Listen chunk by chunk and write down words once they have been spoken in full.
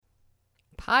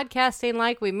Podcasting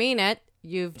like we mean it.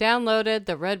 You've downloaded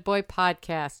the Redboy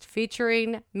Podcast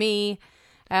featuring me,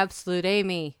 Absolute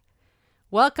Amy.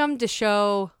 Welcome to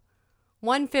show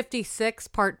 156,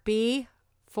 Part B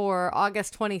for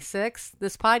August 26th.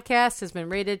 This podcast has been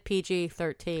rated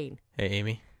PG-13. Hey,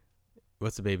 Amy.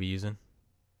 What's the baby using?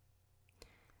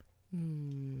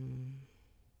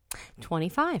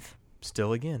 25.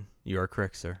 Still again. You are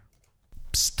correct, sir.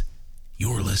 Psst.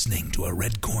 You're listening to a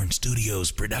Red Corn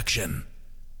Studios production.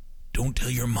 Don't tell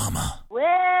your mama.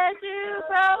 Where do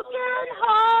broken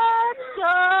hearts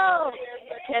go?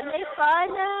 Can they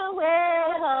find their way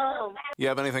home? You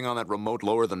have anything on that remote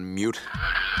lower than mute?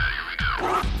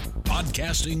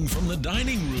 Podcasting from the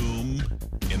dining room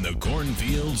in the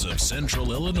cornfields of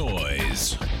central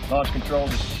Illinois. Launch control,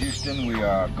 this is Houston. We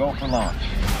are go for launch.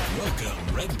 Welcome,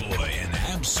 Redboy and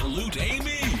Absolute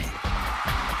Amy.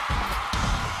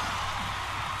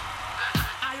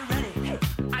 Are you ready? Hey,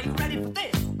 are you ready for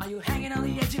this? Are you hanging on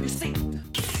the edge of your seat?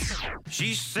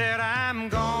 She said, I'm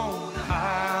gonna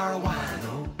hire a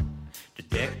wino to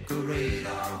decorate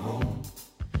our home,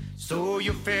 so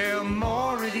you feel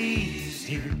more at ease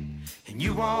here, and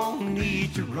you won't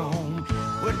need to roam.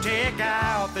 We'll take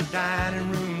out the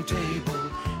dining room table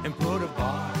and put a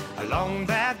bar along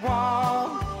that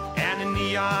wall, and a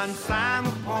neon sign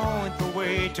will point the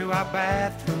way to our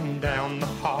bathroom down the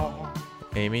hall.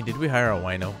 Amy, did we hire a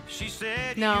wino? She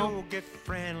said, No. you'll get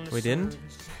friendly We didn't?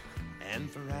 service and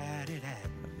variety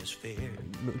atmosphere.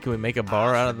 Can we make a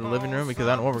bar out of the living room? Because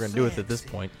I don't know what we're going to do with it at this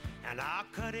point. And I'll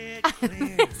cut it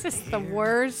clear. This is the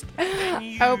worst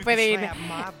opening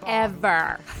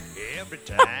ever. Every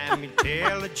time you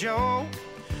tell a joke,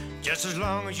 just as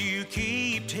long as you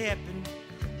keep tipping,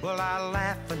 well, I'll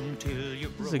laugh until you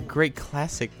This is broke. a great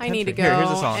classic. I need to country. Here's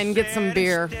a go song. and get some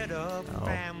beer Oh.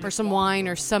 or some wine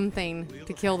or something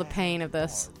to kill the pain of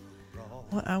this.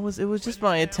 Well, it was just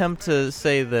my attempt to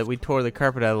say that we tore the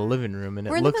carpet out of the living room, and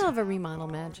We're it in the looks middle of a remodel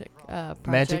project.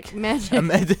 magic.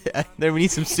 Magic. There, we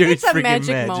need some serious It's a freaking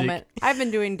magic moment. I've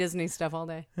been doing Disney stuff all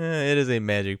day. It is a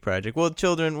magic project. Well,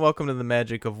 children, welcome to the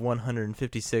magic of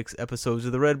 156 episodes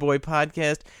of the Red Boy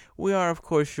Podcast. We are, of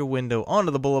course, your window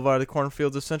onto the boulevard of the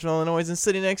cornfields of Central Illinois, and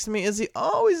sitting next to me is the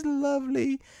always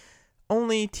lovely,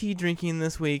 only tea drinking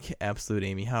this week, Absolute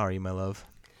Amy. How are you, my love?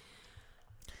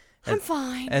 I'm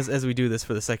fine. As we do this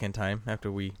for the second time,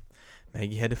 after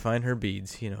Maggie had to find her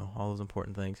beads, all those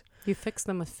important things. You fixed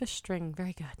them with fish string.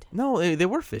 Very good. No, they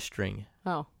were fish string.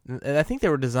 Oh. And I think they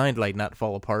were designed to, not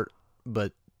fall apart,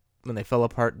 but when they fell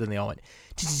apart, then they all went...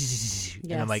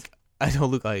 And I'm like, I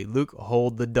told Luke,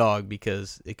 hold the dog,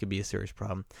 because it could be a serious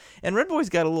problem. And Red Boy's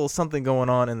got a little something going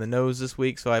on in the nose this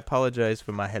week, so I apologize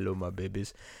for my hello, my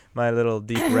babies. My little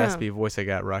deep, raspy voice I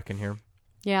got rocking here.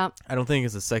 Yeah. I don't think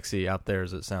it's as sexy out there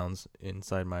as it sounds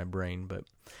inside my brain, but...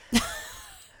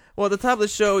 Well, at the top of the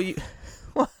show,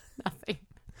 Nothing.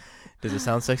 Does it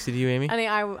sound sexy to you, Amy? I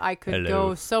mean, I could Hello.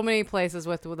 go so many places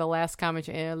with the last comment,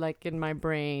 like in my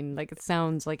brain. Like, it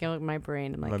sounds like in my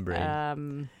brain. I'm like, My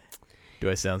brain.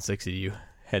 Do I sound sexy to you?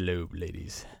 Hello,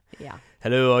 ladies. Yeah.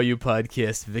 Hello, all you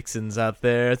podcast vixens out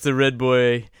there. It's the Red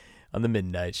Boy on the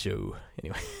Midnight Show.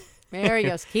 Anyway. There he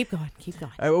goes. Keep going. Keep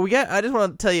going. All right, well, I just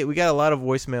want to tell you, we got a lot of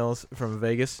voicemails from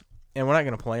Vegas, and we're not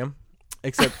going to play them,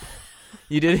 except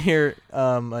you did hear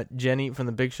Jenny from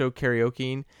the Big Show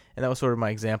karaokeing, and that was sort of my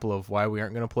example of why we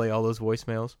aren't going to play all those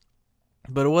voicemails.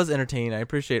 But it was entertaining. I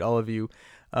appreciate all of you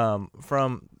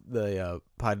from the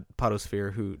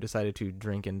podosphere who decided to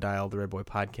drink and dial the Red Boy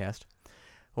Podcast,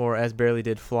 or as Barely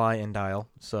did, fly and dial.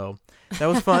 So that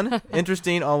was fun,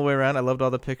 interesting all the way around. I loved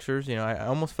all the pictures. I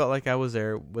almost felt like I was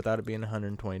there without it being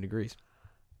 120 degrees.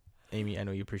 Amy, I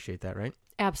know you appreciate that, right?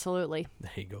 Absolutely.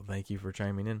 There you go. Thank you for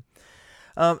chiming in.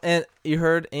 And you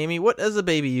heard, Amy, what is the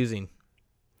baby using?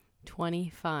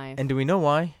 25. And do we know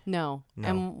why? No.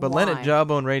 And But why? Len at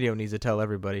Jawbone Radio needs to tell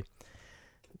everybody.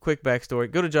 Quick backstory.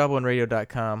 Go to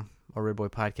jawboneradio.com or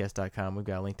redboypodcast.com. We've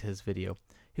got a link to his video.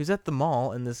 He was at the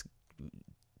mall, and this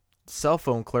cell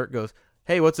phone clerk goes,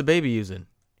 "Hey, what's the baby using?"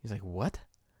 He's like, "What?"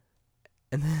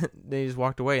 And then they just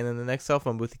walked away. And then the next cell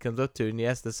phone booth he comes up to, and he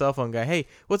asks the cell phone guy, "Hey,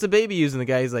 what's the baby using?" The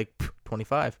guy's like,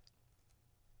 25.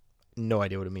 No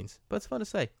idea what it means, but it's fun to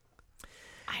say.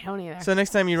 I don't either. So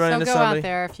next time you run into go somebody, out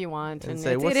there if you want. and And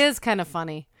say, it is kind of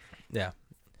funny. yeah,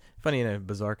 funny in a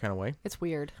bizarre kind of way. It's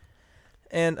weird.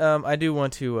 And I do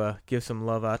want to give some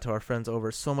love out to our friends over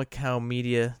at SomaCow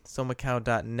Media.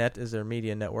 SomaCow.net is their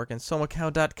media network, and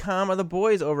SomaCow.com are the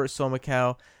boys over at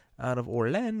SomaCow out of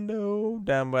Orlando,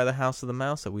 down by the House of the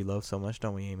Mouse that we love so much,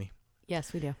 don't we, Amy?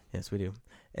 Yes, we do. Yes, we do.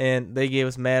 And they gave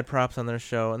us mad props on their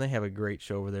show, and they have a great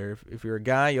show over there. If you're a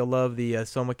guy, you'll love the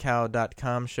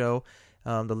SomaCow.com show.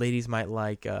 The ladies might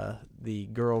like the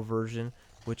girl version,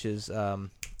 which is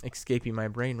escaping my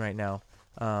brain right now.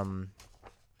 I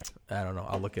don't know.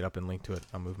 I'll look it up and link to it.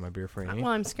 I'll move my beer for Amy.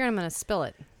 Well, I'm scared I'm going to spill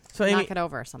it. So Amy, knock it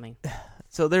over or something.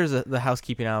 So there's the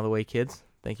housekeeping out of the way, kids.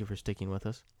 Thank you for sticking with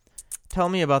us. Tell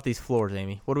me about these floors,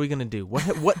 Amy. What are we going to do? What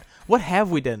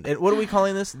have we done? And what are we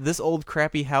calling this? This old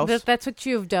crappy house? That's what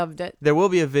you've dubbed it. There will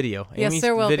be a video. Yes, Amy's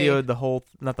there will videoed be. the whole,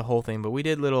 not the whole thing, but we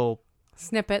did little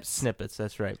Snippets.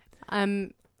 That's right.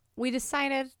 We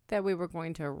decided that we were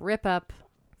going to rip up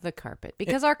the carpet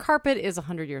because our carpet is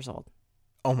 100 years old.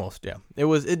 Almost, yeah.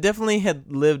 It definitely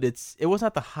had lived it was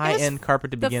not the high-end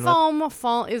carpet to begin with. The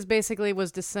foam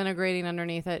was disintegrating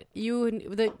underneath it.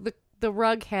 The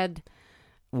rug had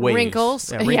Waves.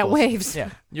 wrinkles. Yeah, waves.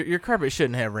 Yeah. Your carpet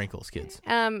shouldn't have wrinkles, kids.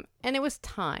 And it was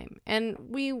time. And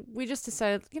we just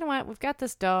decided, you know what? We've got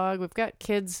this dog. We've got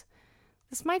kids.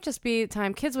 This might just be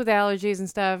time. Kids with allergies and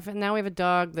stuff. And now we have a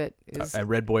dog that is A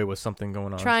Redboy was something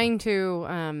going on. trying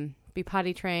to be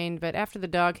potty trained. But after the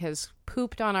dog has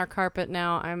pooped on our carpet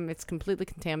now, it's completely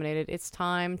contaminated. It's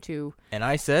time to... And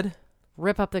I said...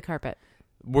 rip up the carpet.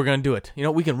 We're going to do it. You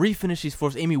know, we can refinish these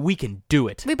floors. Amy, we can do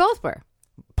it. We both were.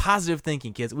 Positive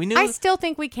thinking, kids. We knew. I still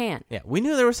think we can. Yeah, we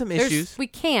knew there were some issues. We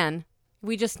can.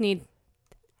 We just need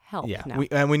help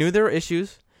now. We knew there were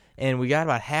issues, and we got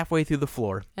about halfway through the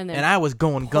floor. And then I was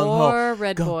going gung-ho. Poor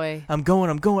Red Boy. I'm going.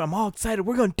 I'm all excited.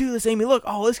 We're going to do this, Amy. Look,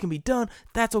 this can be done.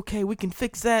 That's okay. We can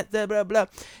fix that, blah, blah, blah.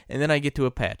 And then I get to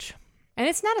a patch. And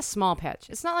it's not a small patch.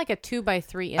 It's not like a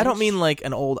 2x3 inch. I don't mean like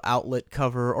an old outlet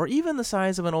cover or even the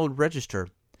size of an old register.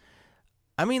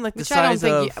 I mean like the size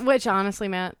of... Which, honestly,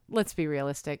 Matt, let's be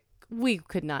realistic. We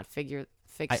could not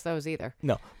fix those either.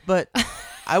 No, but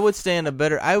I would stand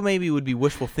I maybe would be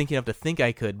wishful thinking enough to think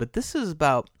I could, but this is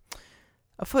about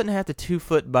 1.5 to 2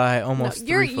 foot by almost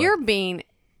 3 foot. You're being...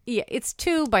 Yeah, it's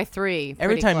 2x3.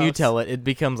 Every time close. you tell it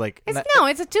becomes like... It's a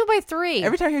 2x3.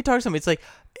 Every time you talk to somebody, it's like,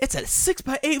 it's a 6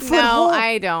 by 8 foot no, hole. No,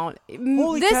 I don't.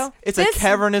 Holy cow. It's a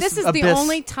cavernous abyss. This is the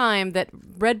only time that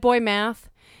Red Boy math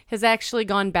has actually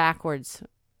gone backwards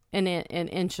in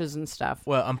inches and stuff.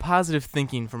 Well, I'm positive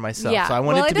thinking for myself, yeah. so I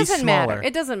want it to be smaller. Matter.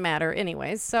 It doesn't matter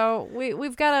anyways. So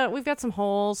we've got some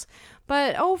holes,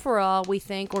 but overall we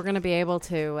think we're going to be able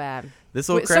to... This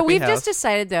old crappy So we've house. just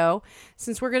decided, though,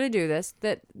 since we're going to do this,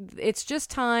 that it's just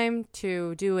time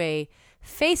to do a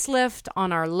facelift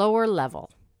on our lower level.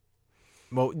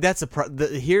 Well, that's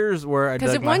here's where I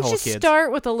dug my hole, once you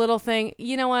start with a little thing,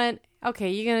 you know what? Okay,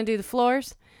 you're going to do the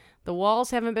floors. The walls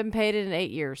haven't been painted in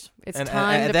 8 years. It's time to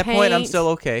paint. At that point, I'm still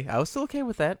okay. I was still okay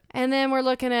with that. And then we're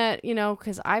looking at,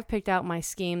 because I've picked out my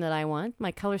scheme that I want.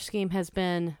 My color scheme has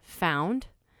been found.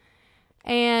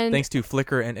 And thanks to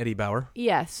Flickr and Eddie Bauer.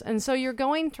 Yes. And so you're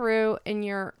going through and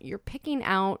you're picking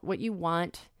out what you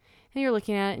want. And you're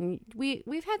looking at it, and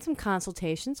we've had some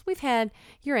consultations. We've had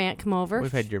your aunt come over.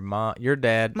 We've had your mom, your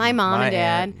dad, my mom and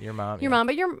dad, aunt, your mom,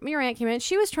 but your aunt came in.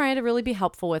 She was trying to really be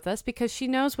helpful with us because she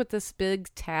knows what this big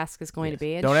task is going to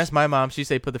be. And don't ask my mom. She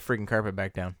say put the freaking carpet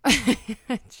back down.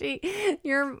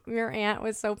 Your aunt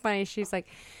was so funny. She's like,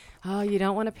 "Oh, you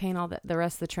don't want to paint all the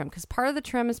rest of the trim because part of the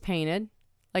trim is painted,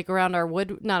 like around our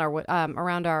wood, not our wood,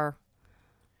 around our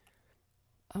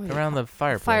around the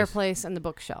fireplace and the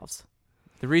bookshelves."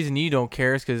 The reason you don't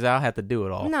care is because I'll have to do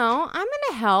it all. No, I'm going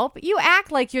to help. You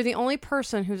act like you're the only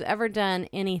person who's ever done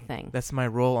anything. That's my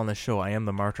role on the show. I am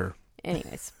the martyr.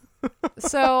 Anyways.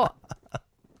 So,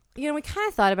 we kind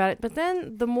of thought about it, but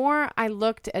then the more I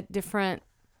looked at different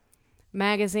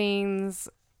magazines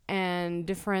and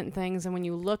different things, and when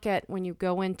you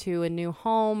go into a new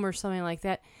home or something like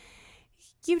that,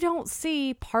 you don't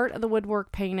see part of the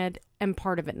woodwork painted and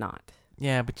part of it not.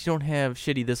 Yeah, but you don't have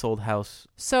shitty this old house.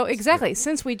 So exactly,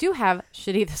 since we do have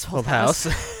shitty this old house,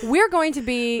 we're going to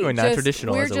be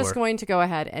non-traditional. We're just going to go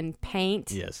ahead and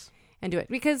paint, and do it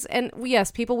because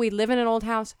people, we live in an old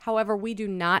house. However, we do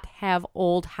not have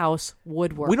old house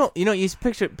woodwork. We don't. You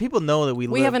picture people know that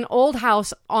we have an old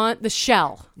house on the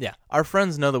shell. Yeah, our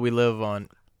friends know that we live on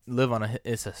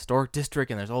it's a historic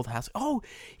district and there's old houses. Oh,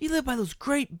 you live by those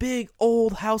great big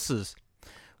old houses.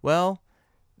 Well.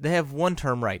 They have one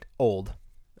term right, old,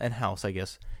 and house, I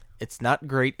guess. It's not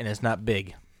great and it's not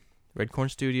big. Redcorn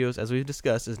Studios, as we've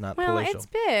discussed, is not palatial. Well, it's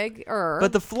big.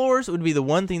 But the floors would be the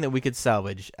one thing that we could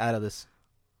salvage out of this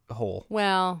hole.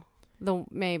 Well,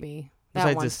 maybe.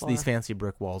 Besides these fancy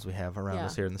brick walls we have around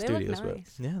us here in the studios. Look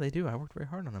nice. But yeah, they do. I worked very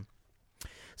hard on them.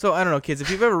 So, I don't know, kids.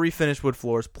 If you've ever refinished wood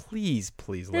floors, please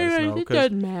let us know. It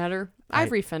doesn't matter. I've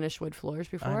refinished wood floors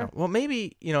before. Well,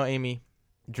 maybe, Amy...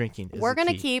 Drinking is we're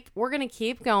gonna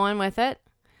keep going with it.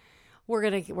 We're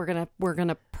gonna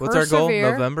persevere. What's our goal?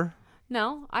 November?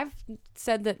 No, I've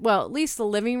said that. Well, at least the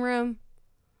living room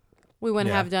we want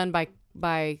to have done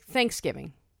by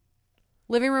Thanksgiving.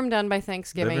 Living room done by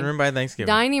Thanksgiving. Living room by Thanksgiving.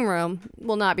 Dining room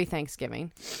will not be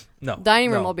Thanksgiving. No.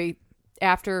 Dining room will be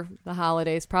after the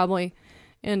holidays, probably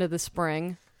into the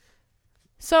spring.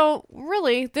 So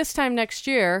really, this time next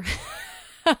year,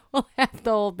 we'll have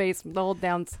the whole basement, the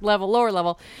whole lower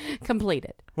level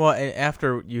completed. Well, and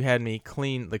after you had me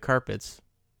clean the carpets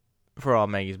for all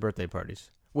Maggie's birthday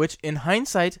parties, which in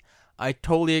hindsight, I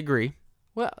totally agree.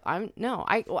 Well,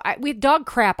 we had dog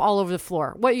crap all over the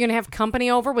floor. What, you're gonna have company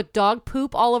over with dog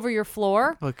poop all over your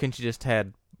floor? Well, couldn't you just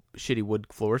had shitty wood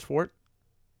floors for it?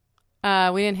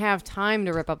 We didn't have time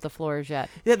to rip up the floors yet.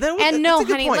 Yeah, no,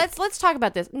 honey, let's talk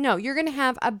about this. No, you're gonna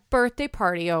have a birthday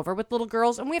party over with little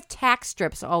girls, and we have tack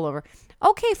strips all over.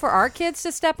 Okay, for our kids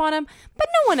to step on them, but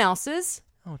no one else's.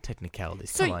 Oh, technicalities.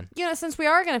 So, come on. Since we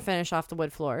are gonna finish off the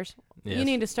wood floors, you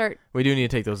need to start. We do need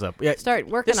to take those up. Yeah, start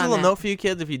working on that. This little note for you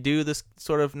kids: if you do this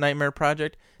sort of nightmare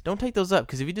project, don't take those up,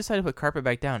 because if you decide to put carpet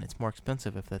back down, it's more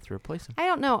expensive if that's to replace them. I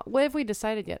don't know. What have we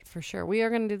decided yet? For sure, we are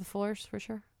gonna do the floors for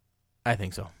sure. I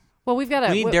think so. Well, we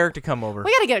need Derek to come over.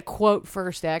 We got to get a quote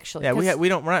first, actually. Yeah,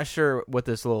 we're not sure what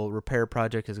this little repair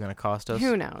project is going to cost us.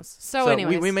 Who knows? So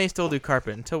anyways, we may still do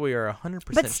carpet until we are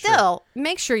 100% But still,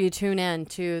 make sure you tune in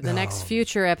to the next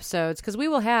future episodes, because we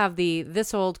will have the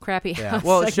This Old Crappy House.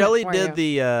 Well, Shelly did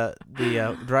the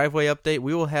driveway update.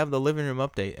 We will have the living room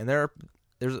update, and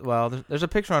there's a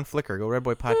picture on Flickr. Go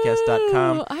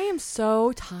redboypodcast.com. Ooh, I am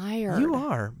so tired. You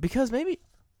are, because maybe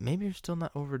you're still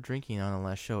not over drinking on the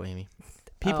last show, Amy.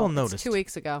 People noticed. It's 2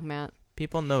 weeks ago, Matt.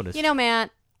 People noticed. Matt.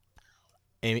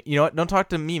 Amy, you know what? Don't talk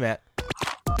to me, Matt.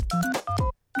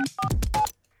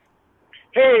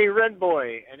 Hey,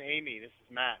 Redboy and Amy, this is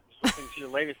Matt. Listening to your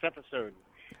latest episode,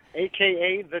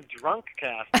 a.k.a. the Drunk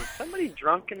Cast. Was somebody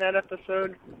drunk in that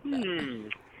episode?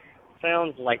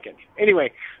 Sounds like it.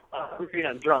 Anyway, maybe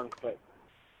not drunk, but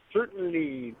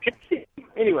certainly tipsy.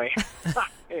 Anyway,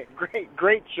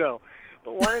 great show.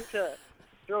 But wanted to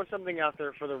throw something out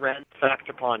there for the random fact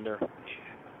to ponder,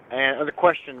 or the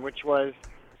question, which was,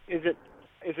 is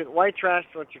it white trash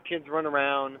to let your kids run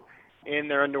around in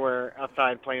their underwear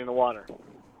outside playing in the water?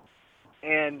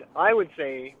 And I would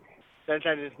say that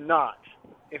is not,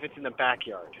 if it's in the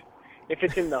backyard. If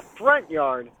it's in the front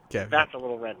yard, that's a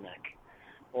little redneck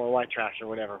or white trash or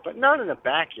whatever, but not in the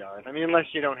backyard. I mean, unless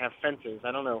you don't have fences.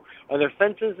 I don't know. Are there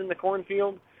fences in the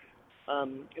cornfield?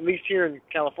 At least here in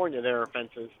California, there are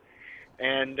fences.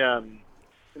 And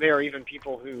there are even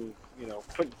people who,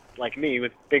 put, like me,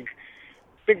 with big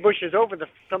bushes over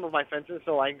some of my fences,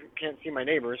 so I can't see my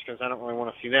neighbors because I don't really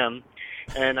want to see them,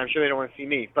 and I'm sure they don't want to see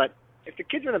me. But if the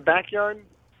kids are in the backyard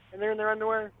and they're in their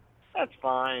underwear, that's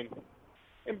fine.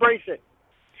 Embrace it.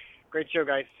 Great show,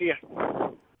 guys. See ya.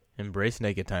 Embrace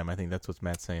naked time. I think that's what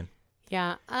Matt's saying.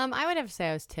 Yeah. I would have to say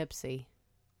I was tipsy.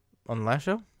 On the last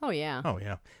show? Oh, yeah. Oh,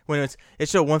 yeah. When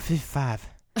it's show 155.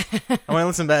 I want to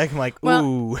listen back. I'm like, ooh.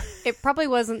 Well, it probably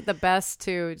wasn't the best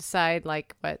to decide,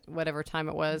 whatever time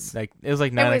it was. It was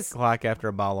 9 o'clock after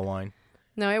a bottle of wine.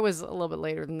 No, it was a little bit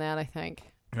later than that, I think.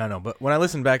 I know, but when I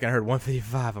listened back and I heard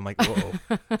 155, I'm like,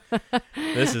 whoa.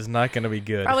 This is not going to be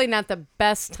good. Probably not the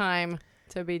best time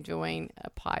to be doing a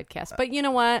podcast. But you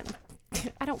know what?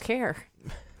 I don't care.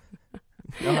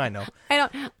 No, I know.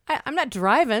 I'm not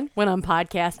driving when I'm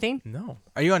podcasting. No.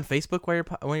 Are you on Facebook while you're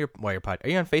Are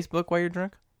you on Facebook while you're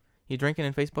drunk? You drinking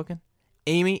and Facebooking?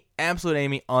 Amy, absolute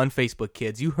Amy, on Facebook,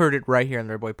 kids. You heard it right here on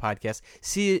the Redboy Podcast.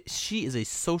 See, she is a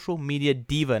social media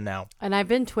diva now. And I've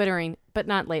been Twittering, but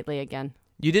not lately again.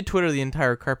 You did Twitter the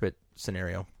entire carpet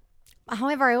scenario.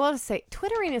 However, I will say,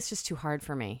 Twittering is just too hard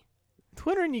for me.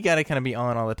 Twittering, you got to kind of be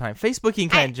on all the time. Facebook, you can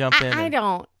kind of jump in. I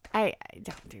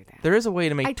don't do that. There is a way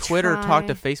to make Twitter talk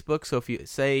to Facebook, so if you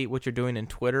say what you're doing in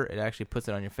Twitter, it actually puts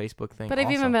it on your Facebook thing. But I've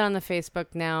even been on the Facebook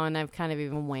now, and I've kind of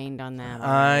even waned on that.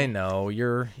 I know.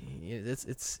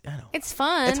 It's I know. It's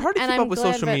fun. It's hard to keep up with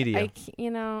social media.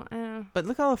 But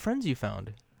look at all the friends you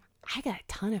found. I got a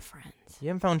ton of friends. You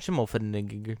haven't found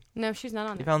Schimmelfennig. No, she's not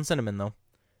on there. You found Cinnamon, though.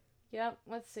 Yep.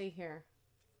 Let's see here.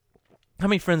 How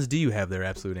many friends do you have there,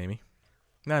 Absolute Amy?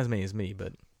 Not as many as me,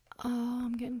 but... Oh,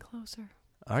 I'm getting closer.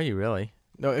 Are you really?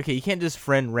 No, okay, you can't just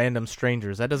friend random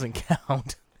strangers. That doesn't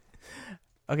count.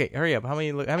 Okay, hurry up. How many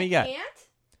you got? I can't?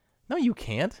 No, you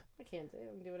can't. I can't. I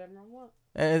can do whatever I want.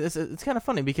 It's kind of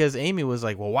funny because Amy was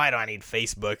like, well, why do I need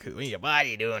Facebook? What are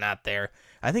you doing out there?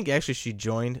 I think actually she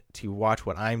joined to watch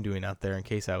what I'm doing out there in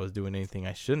case I was doing anything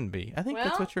I shouldn't be. I think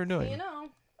that's what you're doing.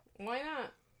 Why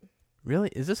not? Really?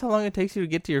 Is this how long it takes you to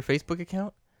get to your Facebook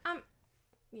account?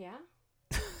 Yeah.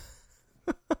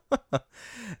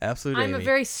 Absolutely. I'm a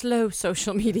very slow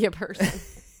social media person.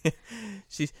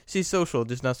 She's social,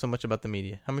 just not so much about the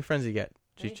media. How many friends you got?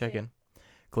 She's checking.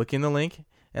 Clicking the link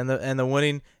and the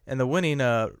winning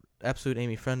Absolute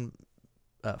Amy friend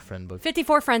book.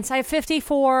 54 friends. I have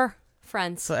 54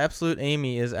 friends. So Absolute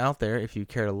Amy is out there if you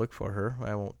care to look for her.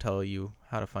 I won't tell you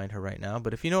how to find her right now,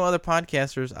 but if you know other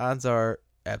podcasters, odds are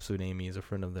Absolute Amy is a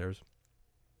friend of theirs.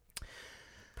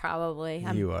 Probably.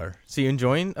 You are. So you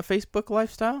enjoying a Facebook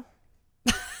lifestyle?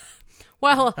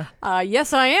 Well,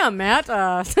 yes, I am, Matt.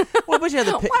 Well, but you have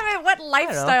the what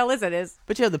lifestyle is it?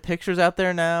 But you have the pictures out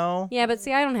there now. Yeah, but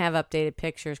see, I don't have updated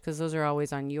pictures because those are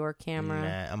always on your camera.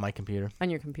 Nah, on my computer.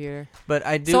 On your computer. But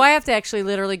I do. So I have to actually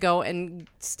literally go and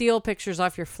steal pictures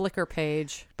off your Flickr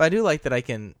page. But I do like that I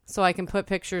can. So I can put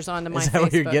pictures onto my Facebook. Is that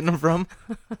where you're getting them from?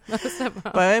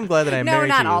 But I am glad that I'm married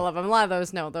to you. No, not all of them. A lot of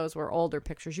those, those were older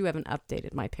pictures. You haven't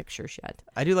updated my pictures yet.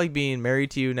 I do like being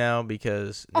married to you now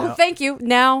because. Oh, thank you.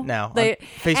 Now.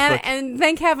 Facebook. And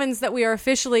thank heavens that we are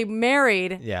officially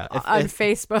married on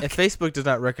Facebook. If Facebook does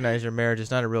not recognize your marriage,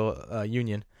 it's not a real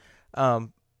union.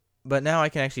 But now I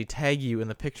can actually tag you in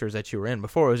the pictures that you were in.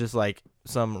 Before it was just like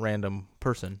some random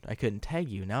person. I couldn't tag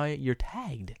you. Now you're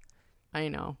tagged. I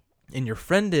know. And you're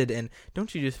friended, and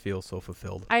don't you just feel so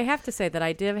fulfilled? I have to say that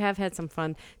I did have had some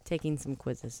fun taking some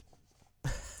quizzes.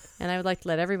 And I would like to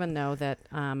let everyone know that,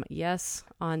 yes,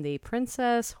 on the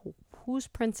princess, whose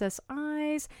princess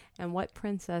eyes, and what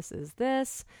princess is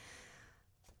this?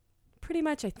 Pretty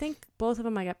much, I think both of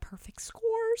them I got perfect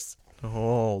scores.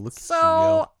 Oh, look at you.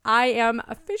 So I am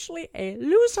officially a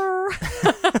loser.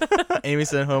 Amy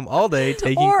sent home all day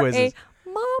taking or quizzes. A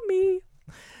mommy.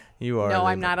 You are. No,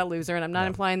 I'm not a loser, and I'm not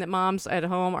implying that moms at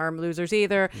home are losers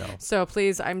either. No. So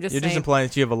please, I'm just saying. You're just implying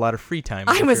that you have a lot of free time.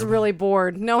 I was really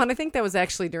bored. No, and I think that was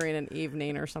actually during an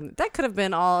evening or something. That could have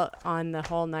been all on the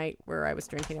whole night where I was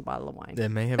drinking a bottle of wine. That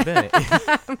may have been it.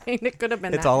 I mean, it could have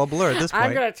been It's that. all a blur at this point.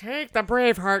 I'm going to take the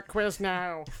Braveheart quiz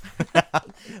now.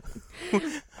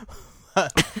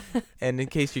 And in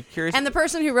case you're curious. And the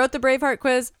person who wrote the Braveheart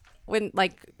quiz, when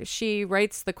she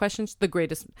writes the questions, the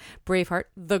greatest Braveheart,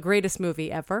 the greatest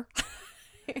movie ever.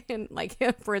 In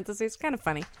parentheses, kind of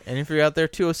funny. And if you're out there,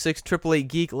 206-888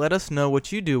 Geek, let us know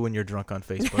what you do when you're drunk on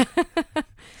Facebook.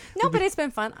 No, but it's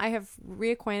been fun. I have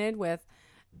reacquainted with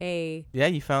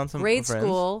you found some grade friends.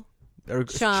 school Or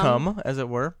chum, as it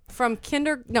were. From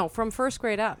from first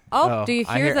grade up. Oh, do you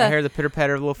hear I hear the pitter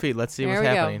patter of little feet. Let's see what's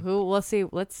happening. Go. We'll see.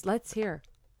 Let's hear.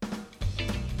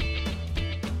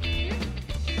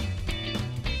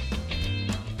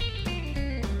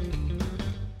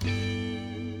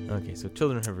 Okay, so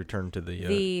children have returned to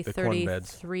the corn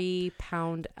beds.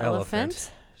 33-pound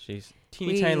elephant. She's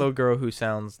teeny tiny little girl who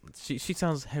sounds she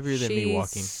sounds heavier than me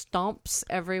walking. She stomps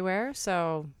everywhere.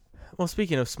 So. Well,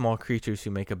 speaking of small creatures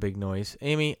who make a big noise,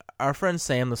 Amy, our friend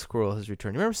Sam the squirrel has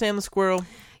returned. You remember Sam the squirrel?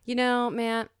 You know,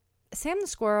 Matt, Sam the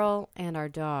squirrel and our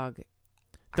dog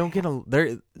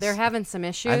they're having some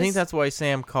issues. I think that's why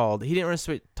Sam called. He didn't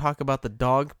really talk about the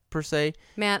dog per se,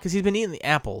 Matt, because he's been eating the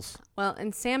apples. Well,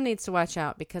 and Sam needs to watch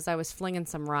out because I was flinging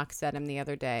some rocks at him the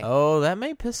other day. Oh, that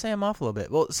may piss Sam off a little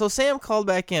bit. Well, so Sam called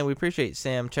back in. We appreciate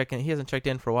Sam checking. He hasn't checked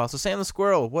in for a while. So Sam the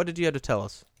squirrel, what did you have to tell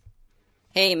us?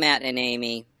 Hey, Matt and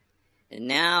Amy.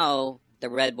 Now the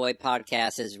Redboy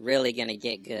Podcast is really going to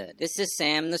get good. This is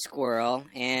Sam the squirrel,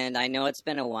 and I know it's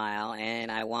been a while, and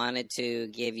I wanted to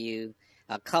give you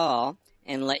a call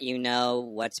and let you know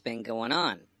what's been going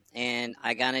on. And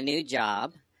I got a new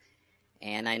job,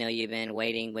 and I know you've been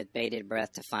waiting with bated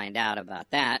breath to find out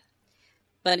about that.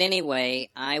 But anyway,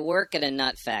 I work at a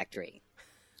nut factory,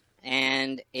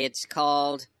 and it's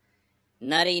called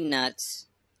Nutty Nuts.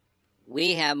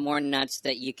 We have more nuts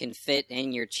that you can fit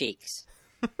in your cheeks.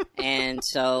 And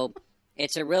so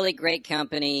it's a really great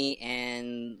company,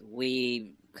 and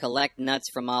we collect nuts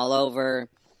from all over.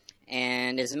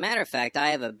 And as a matter of fact,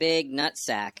 I have a big nut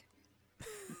sack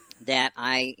that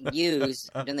I use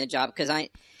in the job because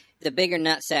the bigger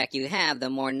nut sack you have, the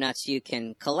more nuts you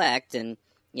can collect. And,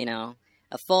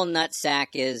 a full nut sack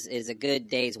is a good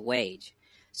day's wage.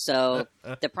 So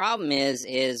the problem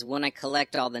is when I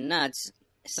collect all the nuts,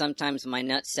 sometimes my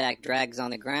nut sack drags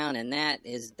on the ground, and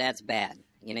that's bad.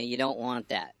 You don't want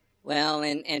that. Well,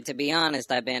 and to be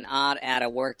honest, I've been out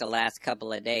of work the last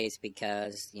couple of days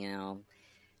because,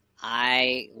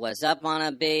 I was up on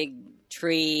a big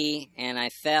tree and I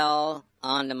fell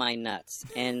onto my nuts.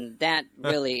 And that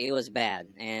really, it was bad.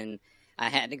 And I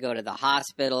had to go to the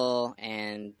hospital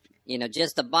and,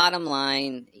 just the bottom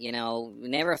line,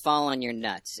 never fall on your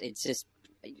nuts. It's just,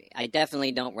 I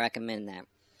definitely don't recommend that.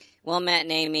 Well, Matt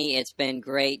and Amy, it's been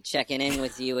great checking in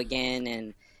with you again.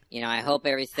 And, I hope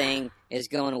everything is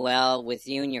going well with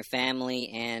you and your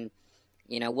family. And,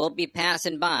 we'll be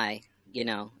passing by,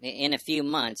 in a few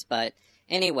months. But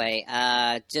Anyway,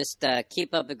 just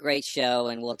keep up a great show,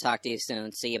 and we'll talk to you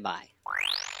soon. See you, bye.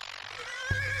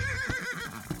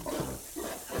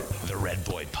 The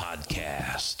Redboy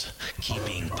Podcast,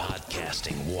 keeping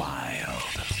podcasting wild.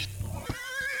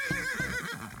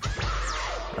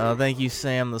 Thank you,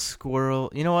 Sam the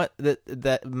Squirrel. You know what?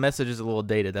 That message is a little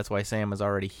dated. That's why Sam is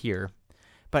already here.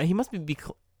 But he must be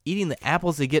eating the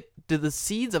apples they get. Do the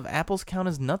seeds of apples count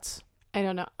as nuts? I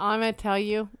don't know. All I'm going to tell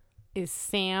you is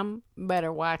Sam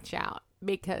better watch out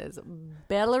because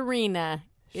Ballerina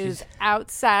is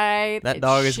outside. That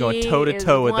dog is going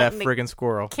toe-to-toe with that friggin'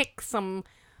 squirrel. Kick some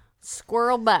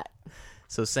squirrel butt.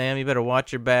 So, Sam, you better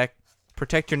watch your back.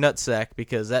 Protect your nutsack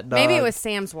because that dog... Maybe it was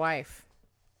Sam's wife.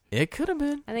 It could have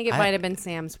been. I think it might have been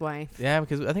Sam's wife. Yeah,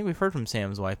 because I think we've heard from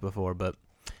Sam's wife before, but...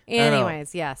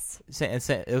 Anyways, yes. It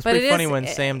was pretty funny when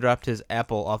Sam dropped his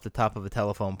apple off the top of a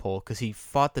telephone pole because he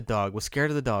fought the dog, was scared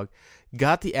of the dog,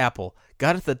 got the apple,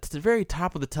 got it at the very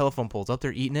top of the telephone poles, up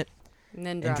there eating it, and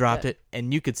then dropped it.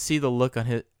 And you could see the look on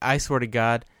his... I swear to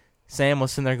God, Sam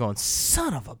was sitting there going,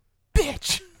 son of a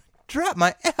bitch, drop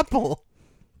my apple.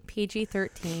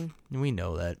 PG-13. We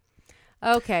know that.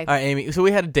 Okay. All right, Amy, so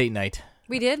we had a date night.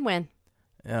 We did win.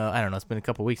 I don't know. It's been a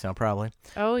couple weeks now, probably.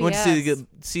 Oh, we went to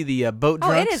see the boat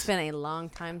drunks. Oh, it has been a long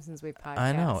time since we podcasted.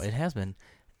 I know. It has been.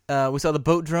 We saw the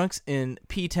boat drunks in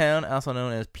P-Town, also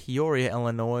known as Peoria,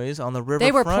 Illinois, on the riverfront.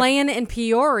 They were playing in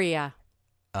Peoria.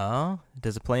 Oh,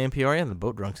 does it play in Peoria? The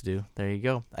boat drunks do. There you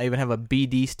go. I even have a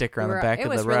BD sticker on the back of the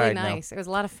ride. It was really nice. It was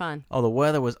a lot of fun. Oh, the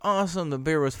weather was awesome. The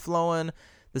beer was flowing.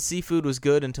 The seafood was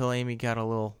good until Amy got a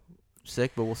little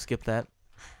sick, but we'll skip that.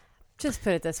 Just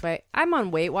put it this way. I'm on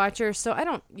Weight Watchers, so I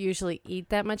don't usually eat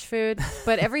that much food,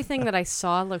 but everything that I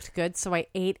saw looked good, so I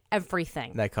ate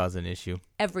everything. That caused an issue.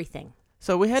 Everything.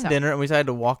 So we had dinner, and we decided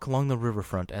to walk along the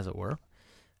riverfront, as it were.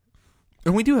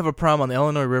 And we do have a problem on the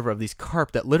Illinois River of these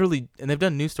carp that literally, and they've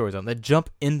done news stories on them, that jump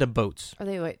into boats. Are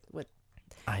they what?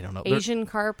 I don't know. Asian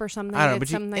carp or something? I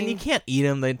don't know, and you can't eat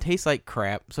them. They taste like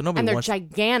crap, so nobody wants... And they're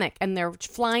gigantic, and they're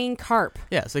flying carp.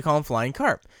 Yeah, so they call them flying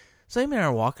carp. So Amy and I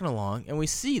are walking along, and we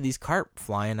see these carp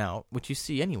flying out, which you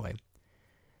see anyway.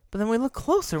 But then we look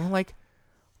closer, and we're like,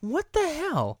 what the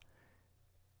hell?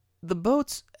 The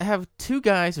boats have two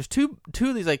guys. There's two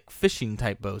of these, like,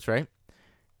 fishing-type boats, right?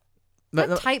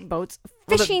 Not type boats.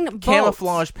 Fishing boats.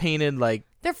 Camouflage painted, like...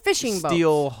 They're fishing boats.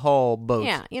 Steel hull boats.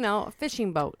 Yeah, a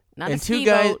fishing boat, not and a ski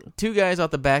boat. Two guys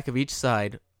out the back of each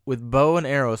side with bow and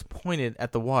arrows pointed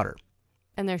at the water.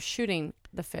 And they're shooting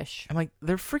the fish. I'm like,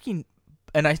 they're freaking...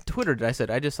 And I twittered it. I said,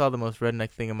 I just saw the most redneck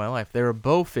thing in my life. They were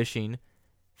bow fishing,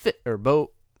 bow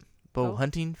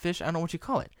hunting fish. I don't know what you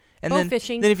call it. And bow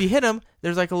fishing. Then if you hit them,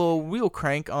 there's like a little wheel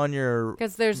crank on your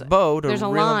bow. There's a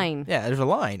line. Yeah, there's a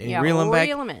line. And you reel them back.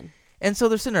 In. And so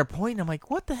they're sitting there pointing. I'm like,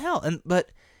 what the hell?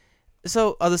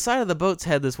 So on the side of the boats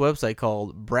had this website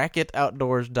called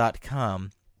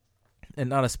bracketoutdoors.com. And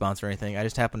not a sponsor or anything. I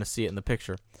just happened to see it in the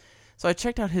picture. So I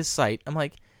checked out his site. I'm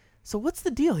like, so what's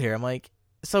the deal here? I'm like,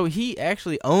 so he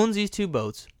actually owns these two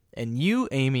boats, and you,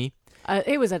 Amy...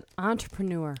 it was an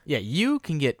entrepreneur. Yeah, you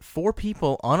can get 4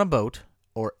 people on a boat,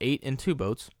 or 8 in 2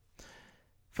 boats,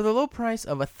 for the low price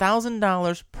of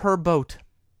 $1,000 per boat.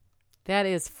 That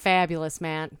is fabulous,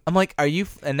 man. I'm like, are you...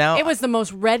 And now it was the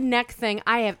most redneck thing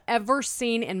I have ever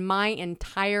seen in my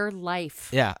entire life.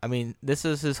 Yeah, I mean, this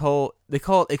is his whole... They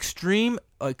call it extreme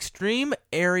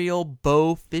aerial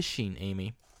bow fishing,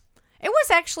 Amy. It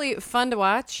was actually fun to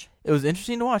watch. It was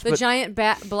interesting to watch. The giant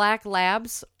black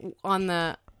labs on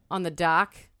the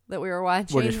dock that we were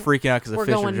watching. We're just freaking out because the fish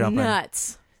are jumping. We're going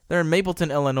nuts. They're in Mapleton,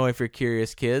 Illinois, if you're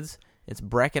curious, kids. It's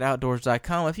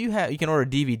bracketoutdoors.com. If you can order a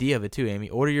DVD of it too, Amy.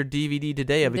 Order your DVD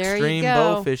today of extreme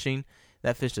bow fishing.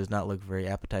 That fish does not look very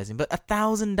appetizing, but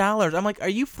 $1,000. I'm like, are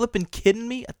you flipping kidding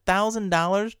me?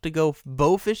 $1,000 to go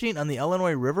bow fishing on the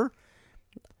Illinois River?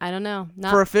 I don't know.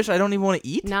 For a fish I don't even want to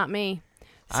eat? Not me.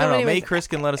 So I don't know. Maybe Chris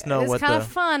can let us know what it's kind of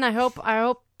fun. I hope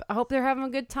they're having a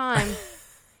good time.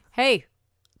 Hey,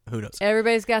 who knows?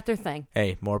 Everybody's got their thing.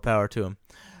 Hey, more power to them.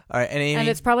 All right, and Amy, and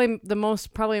it's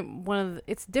probably one of the,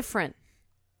 it's different,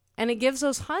 and it gives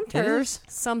those hunters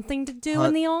something to do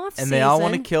in the off season. And they all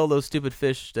want to kill those stupid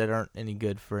fish that aren't any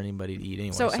good for anybody to eat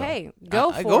anyway. So hey,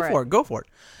 go for it.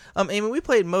 Amy, we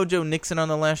played Mojo Nixon on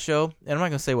the last show, and I'm not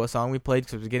going to say what song we played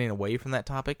because we're getting away from that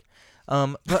topic.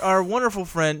 But our wonderful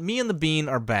friend, Me and the Bean,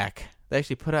 are back. They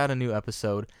actually put out a new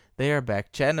episode. They are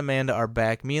back. Chad and Amanda are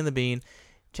back. Me and the Bean.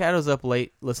 Chad was up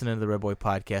late listening to the Redboy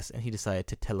Podcast, and he decided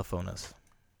to telephone us.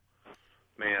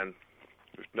 Man,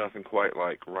 there's nothing quite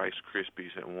like Rice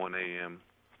Krispies at 1 a.m.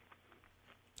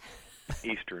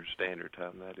 Eastern Standard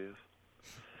Time, that is.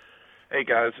 Hey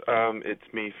guys,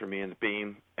 it's me from Me and the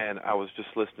Beam, and I was just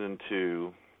listening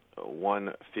to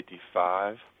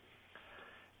 155,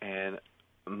 and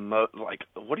what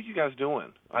are you guys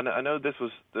doing? I know this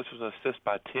was an assist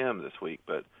by Tim this week,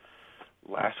 but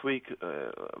last week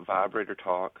Vibrator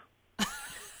Talk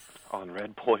on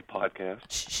Redboy Podcast.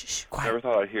 Shh, Never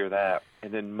thought I'd hear that,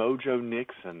 and then Mojo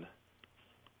Nixon,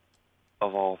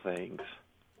 of all things.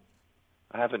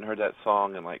 I haven't heard that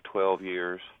song in like 12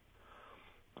 years.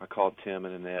 I called Tim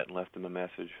and Annette and left them a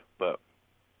message, but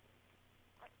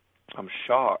I'm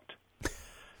shocked,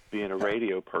 being a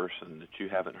radio person, that you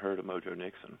haven't heard of Mojo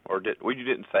Nixon. You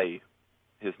didn't say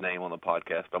his name on the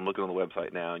podcast. I'm looking on the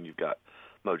website now, and you've got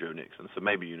Mojo Nixon, so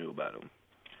maybe you knew about him.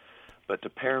 But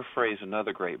to paraphrase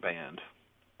another great band,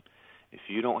 if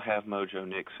you don't have Mojo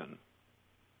Nixon,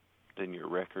 then your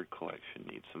record collection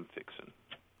needs some fixing.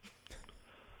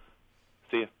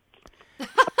 See ya.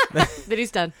 But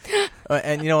he's done.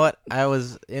 And you know what? I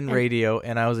was in radio,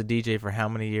 and I was a DJ for how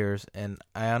many years, and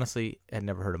I honestly had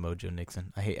never heard of Mojo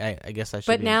Nixon. I guess I should.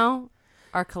 But now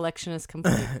our collection is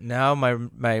complete. Now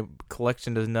my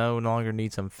collection does no longer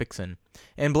need some fixing.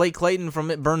 And Blake Clayton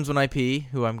from It Burns When I Pee,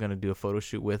 who I'm going to do a photo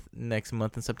shoot with next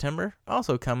month in September,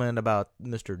 also commented about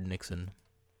Mr. Nixon.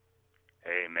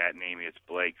 Hey, Matt and Amy, it's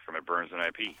Blake from It Burns When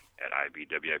I Pee at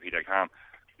ibwip.com.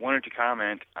 Wanted to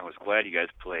comment, I was glad you guys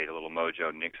played a little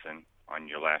Mojo Nixon on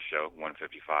your last show,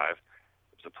 155. It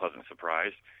was a pleasant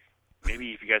surprise.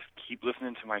 Maybe if you guys keep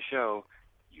listening to my show,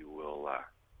 you will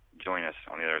join us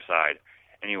on the other side.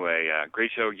 Anyway, great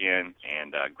show again,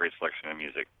 and great selection of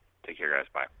music. Take care, guys.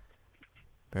 Bye.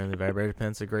 Apparently, Vibrator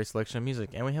Pens a great selection of music.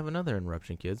 And we have another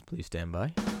interruption, kids. Please stand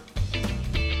by.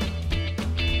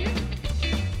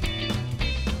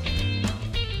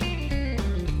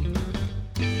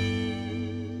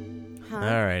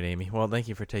 All right, Amy. Well, thank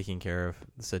you for taking care of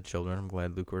said children. I'm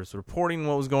glad Luke was reporting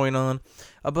what was going on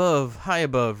high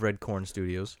above Red Corn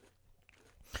Studios.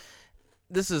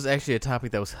 This is actually a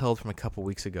topic that was held from a couple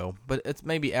weeks ago, but it's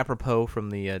maybe apropos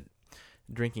from the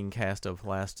drinking cast of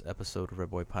last episode of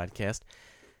Redboy Podcast.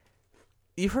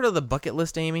 You've heard of the bucket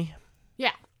list, Amy?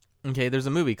 Yeah. Okay, there's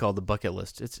a movie called The Bucket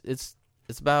List. It's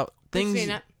about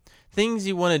things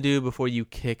you want to do before you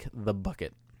kick the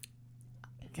bucket.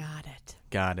 Got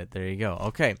it. There you go.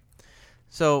 Okay.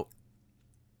 So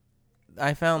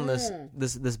I found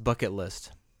this bucket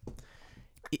list.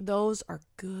 Those are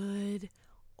good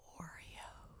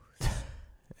Oreos.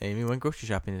 Amy went grocery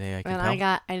shopping today, I can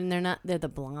tell. And they're the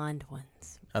blonde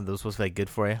ones. Are those supposed to be good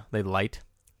for you? They light?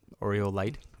 Oreo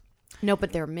light? No,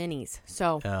 but they're minis.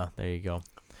 So there you go.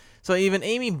 So even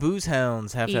Amy Booze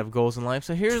Hounds have to have goals in life.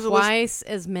 So here's twice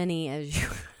as many as you.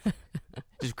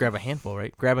 Just grab a handful,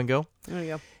 right? Grab and go. There you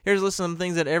go. Here's a list of some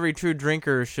things that every true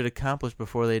drinker should accomplish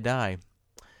before they die.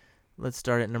 Let's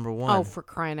start at number 1. Oh, for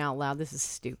crying out loud. This is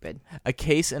stupid. A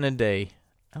case in a day.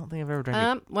 I don't think I've ever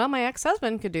drank Well, my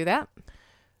ex-husband could do that.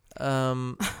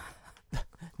 Number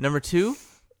 2,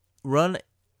 run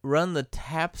the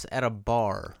taps at a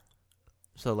bar.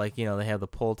 So, like, they have the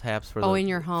pull taps for in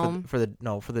your home? The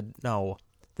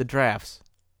drafts.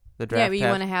 The draft yeah, but you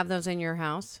taps. want to have those in your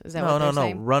house? Is that what they're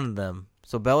saying? No, run them.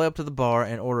 So belly up to the bar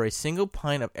and order a single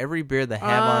pint of every beer they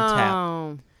have on tap.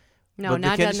 No,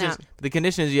 not done that. The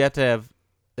condition is you have to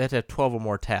have 12 or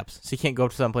more taps. So you can't go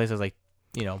to some places like,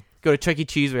 go to Chuck E.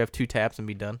 Cheese where you have 2 taps and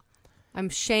be done. I'm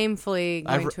shamefully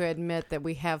going to admit that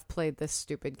we have played this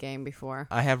stupid game before.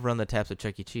 I have run the taps at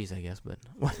Chuck E. Cheese, I guess, but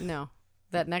no,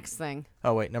 that next thing.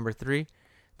 Oh wait, number 3,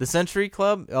 the Century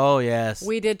Club. Oh yes,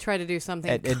 we did try to do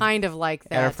something kind of like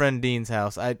that at our friend Dean's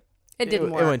house. It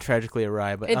didn't work. It went tragically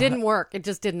awry, but it didn't work. It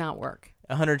just did not work.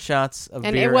 100 shots of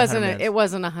and beer. And it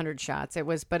wasn't 100 shots. It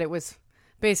was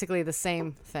basically the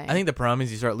same thing. I think the problem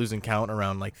is you start losing count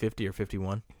around like 50 or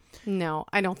 51. No,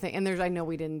 I don't think. And I know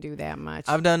we didn't do that much.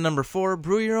 I've done number 4,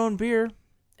 brew your own beer,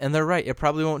 and they're right. It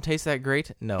probably won't taste that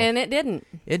great. No, and it didn't.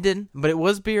 It didn't, but it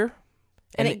was beer.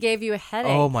 And it gave you a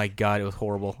headache. Oh my God, it was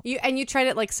horrible. You tried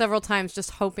it like several times, just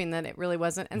hoping that it really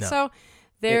wasn't. And so.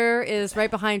 There is right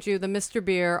behind you the Mr.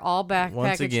 Beer, all back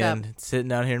once packaged again, up. Sitting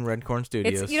down here in Red Corn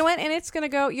Studios. You know what? And it's going to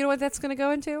go. You know what that's going to go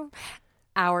into?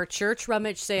 Our church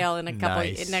rummage sale in a couple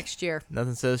next year.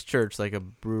 Nothing says church like a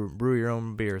brew your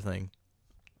own beer thing.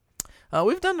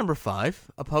 We've done number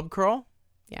 5, a pub crawl.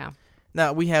 Yeah.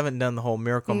 Now we haven't done the whole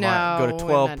miracle mile. Go to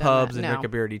 12 pubs and drink a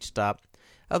beer at each stop.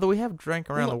 Although we have drank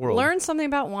around the world. Learn something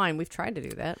about wine. We've tried to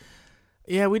do that.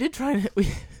 Yeah, we did try to.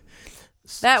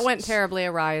 That went terribly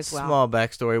awry as well. Small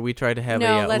backstory. We tried to have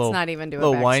let's not even do a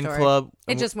little backstory. Wine club.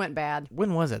 It just went bad.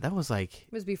 When was it? That was like...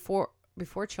 It was before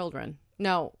children.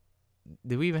 No.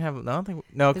 Did we even have... No, I don't think...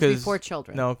 No, because... before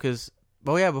children. No, because...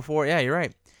 Oh, yeah, before... Yeah, you're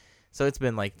right. So it's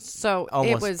been like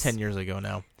almost 10 years ago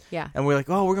now. Yeah. And we're like,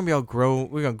 oh, we're going to be all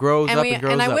we're going to grow up and grow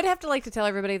up. And I would have to like to tell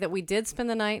everybody that we did spend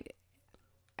the night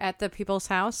at the people's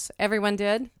house. Everyone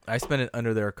did. I spent it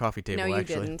under their coffee table, No, you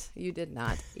actually. didn't. You did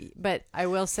not. But I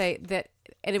will say that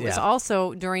and it was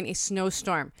also during a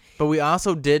snowstorm. But we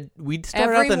also we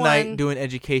started out the night doing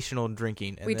educational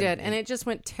drinking. And we did. And it just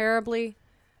went terribly.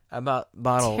 About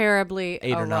bottle terribly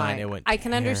 8 or 9, awry. it went I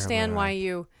can understand awry. why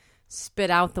you spit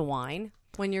out the wine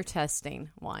when you're testing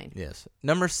wine. Yes.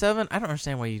 Number 7, I don't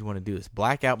understand why you'd want to do this.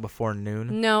 Blackout before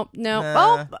noon. No.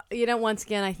 Nah. Oh, once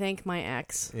again, I think my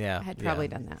ex had probably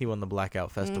done that. He won the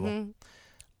Blackout Festival. Mm-hmm.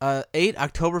 8,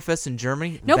 Oktoberfest in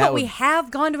Germany. No, but we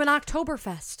have gone to an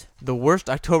Oktoberfest. The worst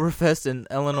Oktoberfest in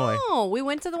Illinois. Oh, we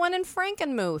went to the one in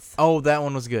Frankenmuth. Oh, that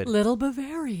one was good. Little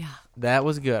Bavaria. That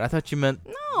was good. I thought you meant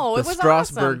no, the it was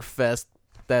Strasbourg awesome. Fest.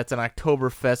 That's an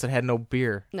Oktoberfest that had no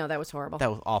beer. No, that was horrible.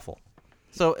 That was awful.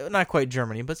 So, not quite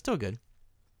Germany, but still good.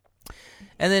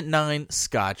 And then 9,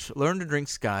 Scotch. Learn to drink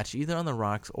Scotch either on the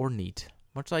rocks or neat.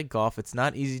 Much like golf, it's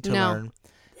not easy to learn,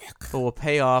 but will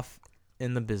pay off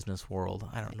in the business world.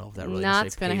 I don't know if that really not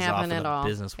going to pays happen off in at the all.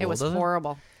 Business world, It was does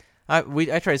horrible. I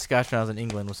tried Scotch when I was in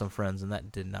England with some friends, and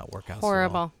that did not work out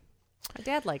Horrible. so well. My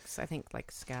dad likes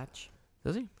Scotch.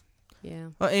 Does he? Yeah.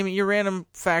 Well, Amy, your random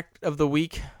fact of the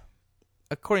week.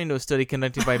 According to a study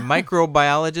conducted by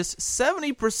microbiologists,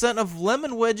 70% of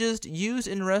lemon wedges used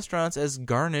in restaurants as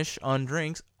garnish on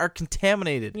drinks are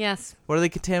contaminated. Yes. What are they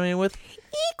contaminated with?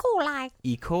 E. coli.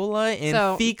 E. coli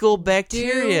and fecal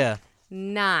bacteria.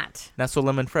 Not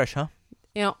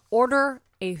Order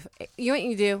you know what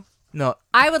you do? No.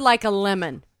 I would like a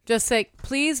lemon. Just say,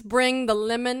 please bring the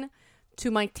lemon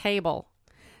to my table.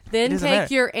 Then take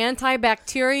your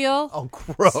antibacterial. Oh,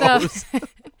 gross.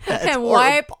 And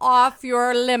wipe off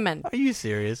your lemon. Are you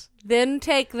serious? Then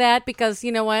take that because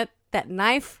you know what? That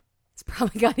knife, it's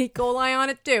probably got E. coli on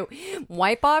it too.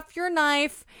 Wipe off your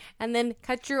knife and then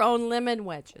cut your own lemon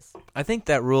wedges. I think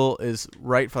that rule is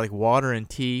right for like water and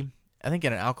tea. I think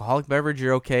in an alcoholic beverage,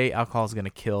 you're okay. Alcohol is going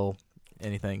to kill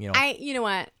anything, You know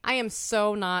what? I am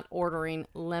so not ordering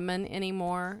lemon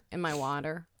anymore in my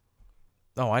water.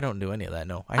 Oh, I don't do any of that.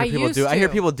 No, I hear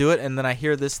people do it, and then I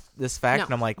hear this fact, No.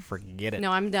 and I'm like, forget it.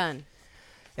 No, I'm done.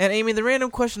 And Amy, the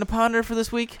random question to ponder for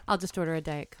this week: I'll just order a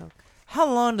Diet Coke. how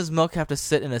long does milk have to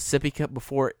sit in a sippy cup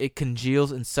before it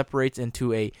congeals and separates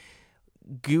into a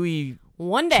gooey,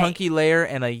 chunky layer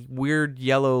and a weird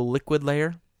yellow liquid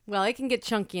layer? Well, it can get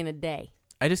chunky in a day.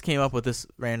 I just came up with this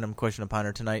random question to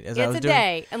ponder tonight as I was It's a doing.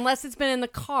 day, unless it's been in the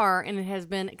car and it has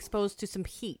been exposed to some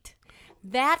heat.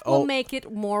 That will make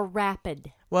it more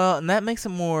rapid. Well, and that makes it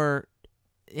more...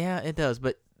 Yeah, it does.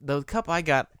 But the cup I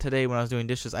got today when I was doing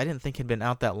dishes, I didn't think had been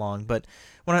out that long. But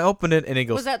when I opened it and it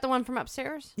goes... Was that the one from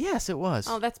upstairs? Yes, it was.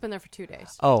 Oh, that's been there for 2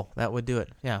 days. Oh, that would do it.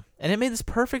 Yeah. And it made this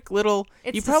perfect little...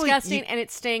 It's disgusting and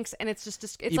it stinks and it's just...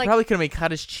 It's you like, probably could have made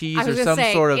cottage cheese I was or gonna some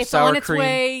say, sort of it's sour on its cream.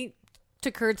 way to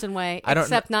Kurtzen Way,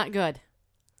 except not good.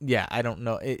 Yeah, I don't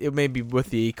know. It may be with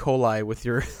the E. coli with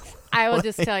your... I will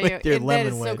just tell you, your that lemon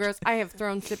is so wedge. gross. I have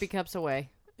thrown sippy cups away.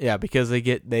 Yeah, because they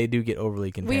do get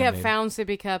overly contaminated. We have found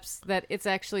sippy cups that it's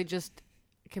actually just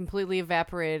completely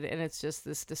evaporated, and it's just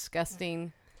this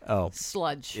disgusting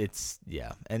sludge.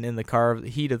 And in the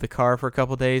heat of the car for a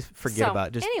couple days, forget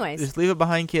about it. Just leave it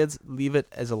behind, kids. Leave it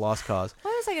as a lost cause.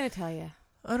 What was I going to tell you?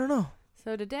 I don't know.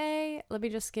 So today, let me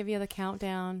just give you the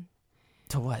countdown.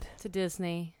 To what? To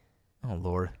Disney. Oh,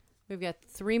 Lord. We've got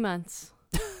 3 months.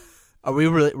 Are we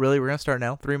really we're going to start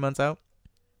now? 3 months out?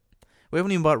 We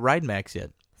haven't even bought Ride Max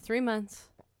yet. 3 months.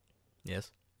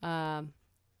 Yes. 1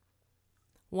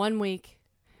 week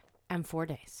and 4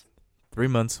 days. 3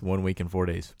 months, 1 week, and 4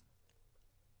 days.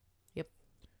 Yep.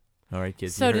 All right,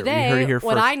 kids. So you heard it here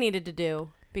what first. I needed to do,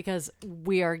 because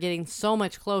we are getting so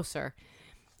much closer,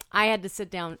 I had to sit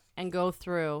down and go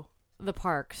through the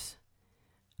parks.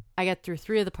 I got through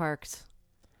 3 of the parks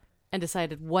and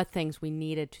decided what things we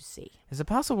needed to see. Is it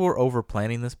possible we're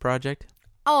over-planning this project?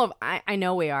 Oh, I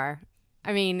know we are.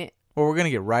 I mean... Well, we're going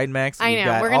to get Ride Max. I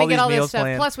know. We're going to get all this meals stuff.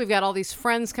 planned. Plus, we've got all these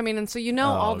friends coming in. So,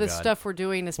 all this stuff we're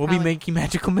doing is We'll be making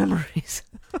magical memories.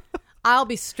 I'll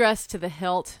be stressed to the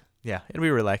hilt. Yeah, it'll be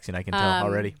relaxing, I can tell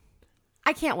already.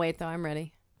 I can't wait, though. I'm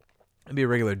ready. It'll be a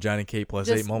regular Johnny K plus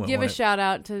Just 8 moment. Give a shout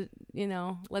out to,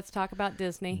 let's talk about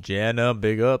Disney. Jana,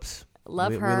 big ups.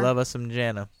 Love her. We love us some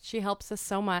Jana. She helps us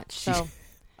so much. So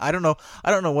I don't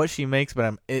know what she makes,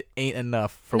 but it ain't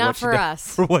enough for Not what for she us.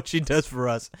 does, for what she does for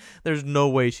us. There's no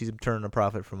way she's turning a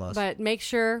profit from us. But make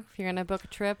sure if you're going to book a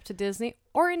trip to Disney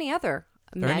or any other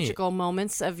magical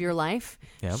moments of your life,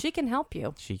 she can help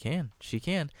you. She can.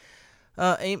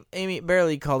 Amy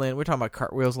barely called in. We were talking about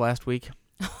cartwheels last week.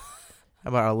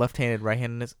 about our left-handed,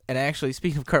 right-handedness. And actually,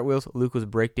 speaking of cartwheels, Luke was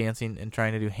breakdancing and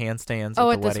trying to do handstands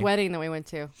at the this wedding that we went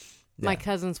to. My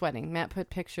cousin's wedding. Matt put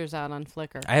pictures out on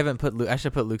Flickr. I haven't put Luke. I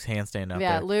should put Luke's handstand out there.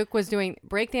 Yeah, Luke was doing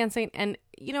breakdancing, and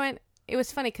you know what? It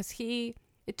was funny because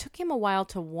it took him a while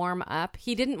to warm up.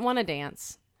 He didn't want to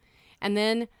dance, and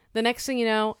then the next thing you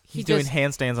know, he's doing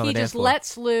handstands on the dance floor. He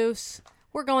just lets loose.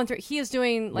 We're going through. He is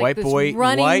doing like white this boy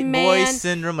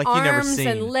syndrome, like you never seen.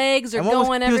 Arms and legs are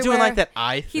going everywhere. He was doing like that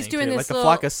eye thing. He's doing too, this like the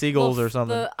flock of seagulls or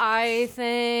something. The eye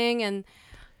thing, and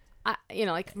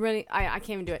like really, I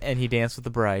can't even do it. And he danced with the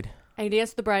bride. And he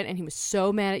danced with the bride, and he was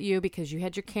so mad at you because you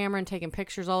had your camera and taking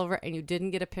pictures all over, and you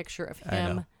didn't get a picture of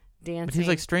him dancing. But he was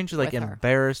like strangely like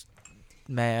embarrassed,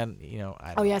 mad. I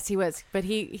don't know. Yes, he was. But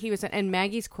he was. And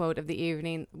Maggie's quote of the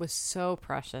evening was so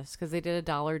precious because they did a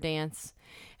dollar dance,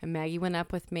 and Maggie went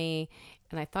up with me,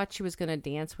 and I thought she was going to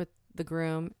dance with the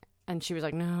groom, and she was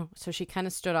like, no. So she kind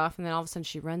of stood off, and then all of a sudden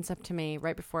she runs up to me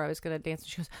right before I was going to dance, and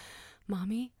she goes,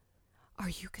 Mommy, are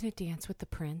you going to dance with the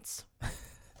prince?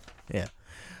 Yeah.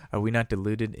 Are we not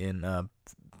deluded in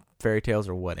fairy tales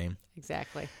or what, Aim?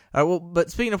 Exactly. All right, well, but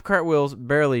speaking of cartwheels,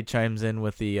 Barely chimes in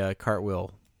with the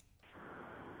cartwheel.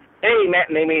 Hey, Matt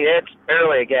and Amy, it's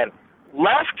Barely again.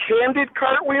 Left-handed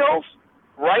cartwheels,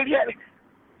 right-handed.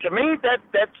 To me,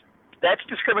 that's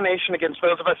discrimination against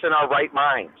those of us in our right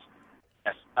minds.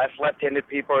 Yes, us left-handed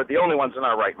people are the only ones in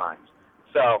our right minds.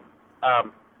 So,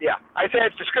 yeah, I say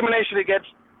it's discrimination against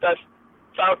us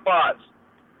southpaws.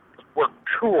 We're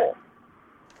cool.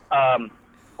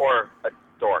 Or a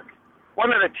dork.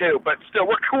 One of the two, but still,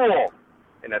 we're cool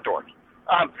in a dork.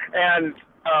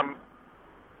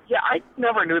 Yeah, I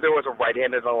never knew there was a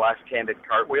right-handed and a left-handed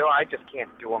cartwheel. I just can't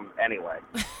do them anyway.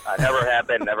 Never have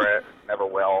been, never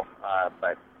will.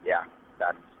 But yeah,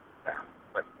 that's.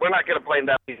 But we're not going to blame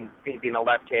that being a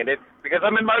left-handed because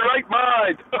I'm in my right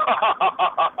mind.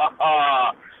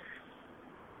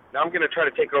 Now I'm going to try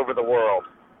to take over the world.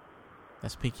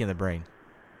 That's Pinky in the Brain.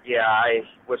 Yeah, I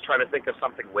was trying to think of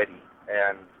something witty,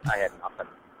 and I had nothing.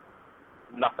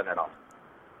 Nothing at all.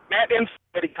 Matt,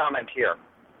 witty comment here.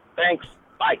 Thanks.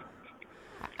 Bye.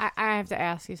 I have to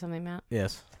ask you something, Matt.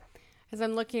 Yes. As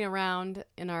I'm looking around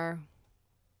in our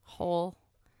hole.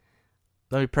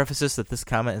 Let me preface this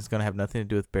comment is going to have nothing to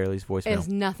do with Barely's voicemail. It has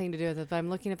nothing to do with it, but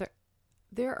I'm looking at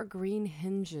there are green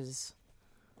hinges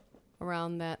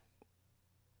around that.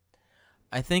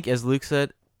 I think, as Luke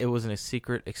said, it was in a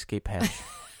secret escape hatch.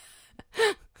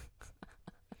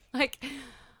 Like,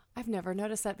 I've never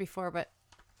noticed that before, but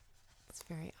it's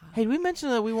very odd. Hey, did we mention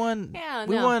that we won? Yeah,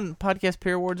 we won Podcast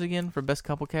Peer Awards again for Best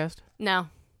Couple Cast? No.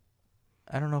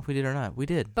 I don't know if we did or not. We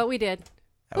did. But we did.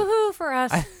 Woohoo for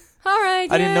us. All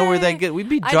right. I didn't know we were that good. We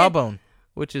beat Jawbone,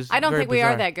 which is I don't very think we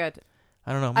bizarre. are that good.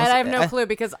 I don't know. I have no clue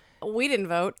because we didn't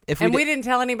vote, and we didn't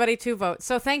tell anybody to vote.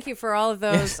 So thank you for all of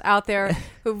those out there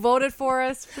who voted for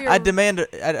us. I demand.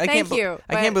 I thank you.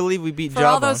 I can't believe we beat for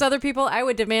Jawbone. all those other people. I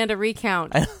would demand a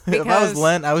recount. If I was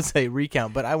Len, I would say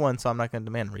recount, but I won, so I'm not going to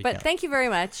demand a recount. But thank you very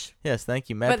much. Yes, thank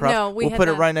you, Matt. But no, we'll put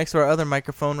it right next to our other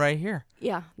microphone right here.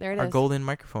 Yeah, there it is. Our golden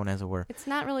microphone, as it were. It's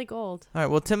not really gold. All right.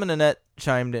 Well, Tim and Annette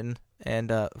chimed in,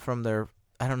 and from their,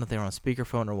 I don't know if they were on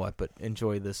speakerphone or what, but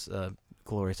enjoy this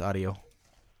glorious audio.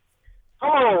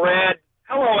 Hello, Red.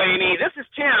 Hello, Amy. This is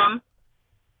Tim.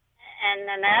 And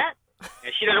Nanette?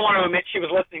 And she doesn't want to admit she was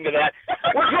listening to that.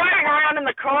 We're driving around in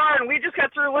the car, and we just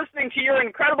got through listening to your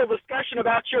incredible discussion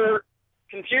about your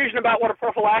confusion about what a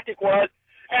prophylactic was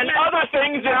and other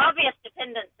things. Your obvious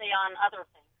dependency on other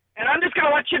things. And I'm just going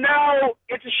to let you know,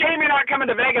 it's a shame you're not coming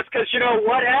to Vegas because, you know,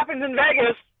 what happens in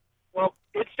Vegas, well,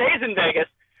 it stays in Vegas.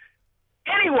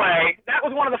 Anyway, that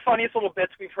was one of the funniest little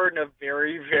bits we've heard in a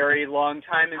very, very long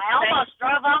time. And I almost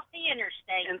drove off the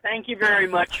interstate. And thank you very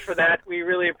much for that. We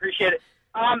really appreciate it.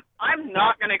 I'm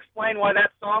not going to explain why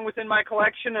that song was in my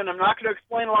collection, and I'm not going to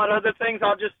explain a lot of other things.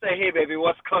 I'll just say, hey, baby,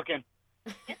 what's cooking?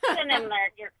 It's been in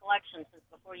your collection since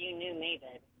before you knew me,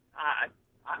 baby.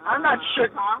 I'm not sure.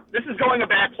 This is going a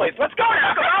bad place. Let's go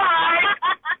now.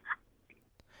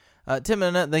 Bye! Tim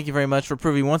and Annette, thank you very much for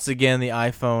proving once again the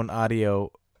iPhone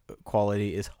audio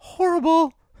quality is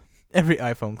horrible. Every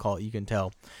iPhone call, you can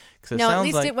tell. No, at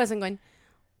least it wasn't going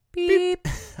beep.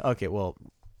 Okay, well,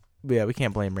 yeah, we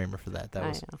can't blame Raymer for that.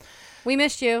 I know. We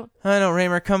missed you. I know,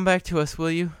 Raymer. Come back to us, will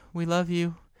you? We love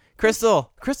you.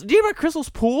 Crystal, do you hear about Crystal's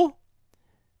pool?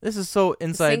 This is so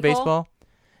inside baseball.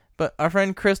 But our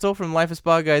friend Crystal from Life of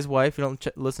Spa Guy's Wife, you don't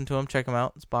listen to him, check him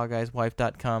out.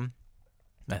 SpaGuysWife.com.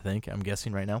 I'm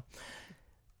guessing right now.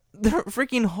 There's a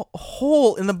freaking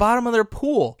hole in the bottom of their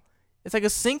pool. It's like a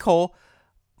sinkhole.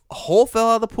 A hole fell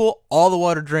out of the pool. All the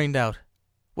water drained out.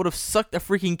 Would have sucked a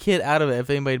freaking kid out of it if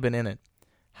anybody had been in it.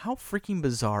 How freaking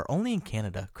bizarre. Only in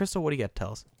Canada. Crystal, what do you got to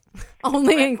tell us?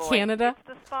 Only in Redboy, Canada? It's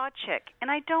the spa chick, and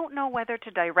I don't know whether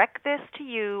to direct this to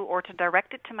you or to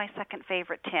direct it to my second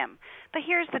favorite, Tim. But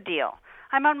here's the deal.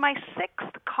 I'm on my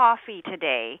 6th coffee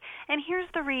today, and here's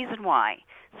the reason why.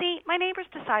 See, my neighbors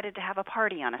decided to have a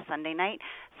party on a Sunday night,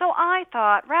 so I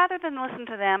thought rather than listen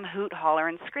to them hoot, holler,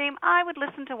 and scream, I would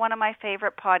listen to one of my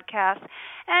favorite podcasts.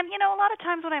 And, you know, a lot of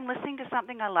times when I'm listening to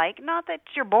something I like, not that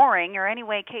you're boring or any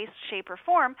way, case, shape, or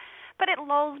form, but it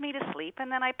lulls me to sleep,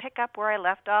 and then I pick up where I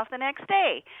left off the next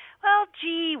day. Well,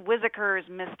 gee whizzikers,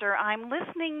 mister, I'm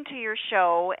listening to your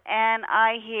show, and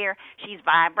I hear, she's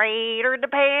vibrator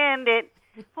dependent.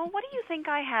 Well, what do you think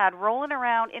I had rolling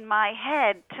around in my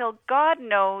head till God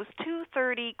knows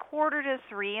 2:30,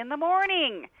 2:45 in the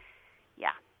morning?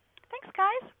 Yeah. Thanks,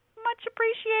 guys. Much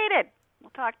appreciated.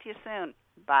 We'll talk to you soon.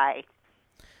 Bye.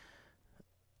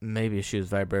 Maybe if she was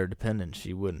vibrator dependent,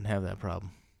 she wouldn't have that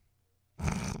problem.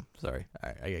 Sorry,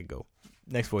 I gotta go.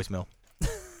 Next voicemail.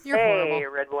 You're hey,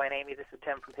 horrible. Redboy and Amy, this is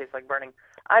Tim from Tastes Like Burning.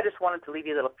 I just wanted to leave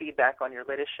you a little feedback on your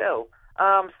latest show.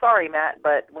 Sorry, Matt,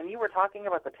 but when you were talking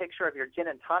about the picture of your gin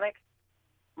and tonic,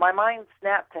 my mind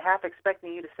snapped to half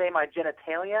expecting you to say my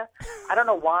genitalia. I don't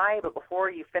know why, but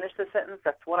before you finished the sentence,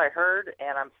 that's what I heard,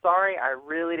 and I'm sorry. I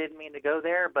really didn't mean to go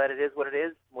there, but it is what it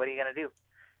is. What are you going to do?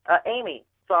 Amy,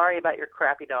 sorry about your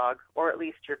crappy dog, or at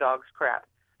least your dog's crap.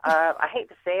 I hate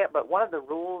to say it, but one of the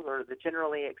rules, or the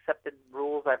generally accepted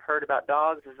rules I've heard about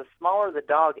dogs, is the smaller the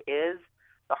dog is,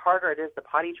 the harder it is to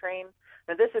potty train.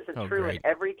 Now, this isn't true in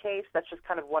every case. That's just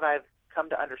kind of what I've come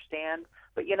to understand.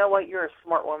 But you know what? You're a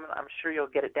smart woman. I'm sure you'll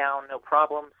get it down, no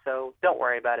problem. So don't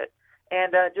worry about it.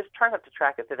 And just try not to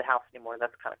track it through the house anymore.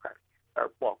 That's kind of crappy.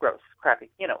 Or, well, gross, crappy,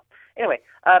 you know. Anyway,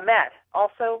 Matt,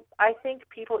 also, I think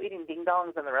people eating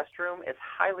ding-dongs in the restroom is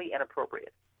highly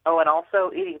inappropriate. Oh, and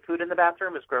also, eating food in the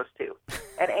bathroom is gross, too.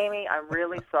 And, Amy, I'm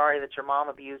really sorry that your mom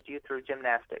abused you through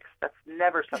gymnastics. That's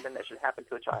never something that should happen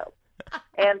to a child.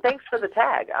 And thanks for the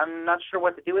tag. I'm not sure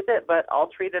what to do with it, but I'll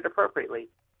treat it appropriately.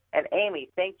 And, Amy,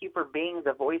 thank you for being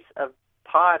the voice of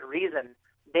Pod Reason.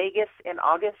 Vegas in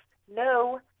August?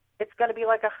 No, it's going to be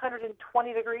like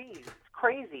 120 degrees. It's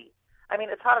crazy. I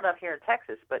mean, it's hot enough here in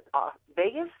Texas, but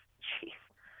Vegas? Jeez.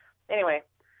 Anyway,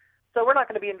 so we're not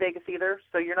going to be in Vegas either,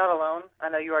 so you're not alone. I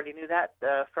know you already knew that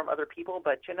from other people,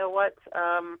 but you know what?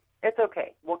 It's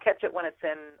okay. We'll catch it when it's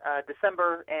in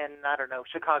December in, I don't know,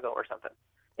 Chicago or something.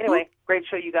 Anyway, great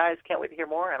show, you guys. Can't wait to hear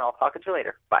more, and I'll talk to you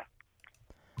later. Bye.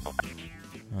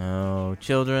 Oh,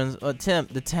 children's. Tim,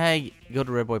 the tag, go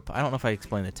to Redboy. I don't know if I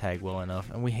explained the tag well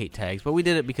enough, and we hate tags, but we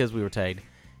did it because we were tagged.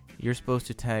 You're supposed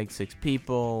to tag 6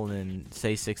 people and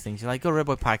say 6 things. You're like, go to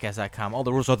redboypodcast.com. All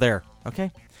the rules are there,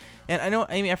 okay? And I know,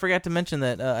 Amy, I forgot to mention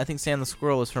that I think Sam the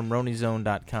Squirrel is from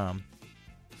RoniZone.com.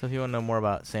 So if you want to know more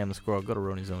about Sam the Squirrel, go to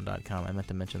RoniZone.com. I meant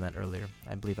to mention that earlier.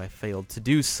 I believe I failed to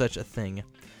do such a thing.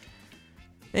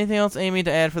 Anything else, Amy,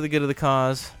 to add for the good of the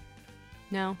cause?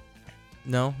 No.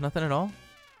 No? Nothing at all?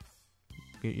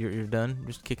 You're done?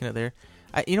 Just kicking it there?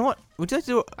 You know what? Would you like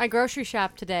to do... I grocery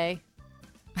shop today.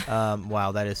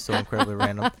 Wow, that is so incredibly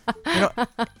random. You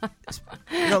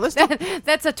know, let's do...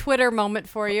 That's a Twitter moment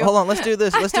for you. Hold on, let's do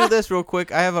this. Let's do this real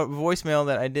quick. I have a voicemail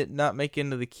that I did not make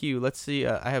into the queue. Let's see.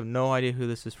 I have no idea who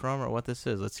this is from or what this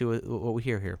is. Let's see what we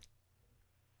hear here.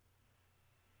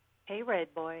 Hey,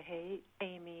 Redboy. Hey,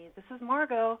 Amy. This is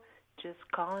Margot. Just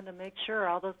calling to make sure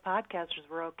all those podcasters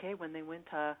were okay when they went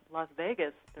to Las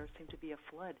Vegas. There seemed to be a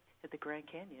flood at the Grand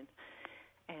Canyon.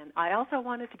 And I also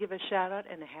wanted to give a shout-out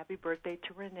and a happy birthday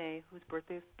to Renee, whose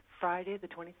birthday is Friday, the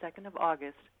 22nd of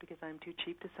August, because I'm too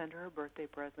cheap to send her a birthday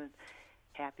present.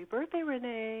 Happy birthday,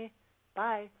 Renee.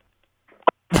 Bye.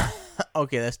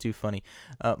 Okay, that's too funny.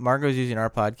 Margot's using our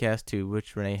podcast to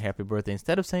wish Renee happy birthday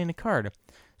instead of saying a card.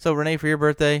 So, Renee, for your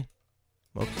birthday...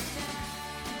 Oops.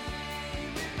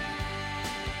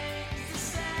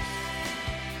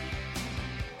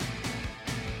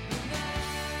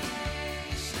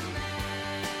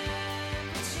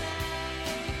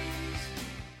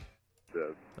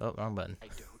 Oh, wrong button. I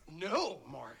don't know,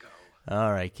 Margot.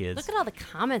 All right, kids. Look at all the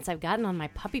comments I've gotten on my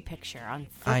puppy picture on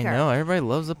Flickr. I know. Everybody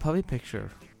loves the puppy picture.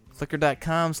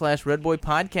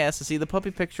 Flickr.com/RedboyPodcast to see the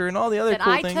puppy picture and all the other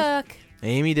cool things. I took.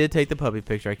 Amy did take the puppy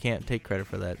picture. I can't take credit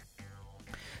for that.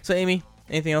 So, Amy,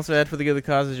 anything else to add for the good of the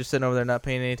cause? Is you're sitting over there not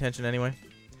paying any attention anyway?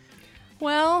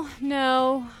 Well,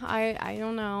 no. I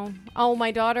don't know. Oh, my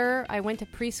daughter, I went to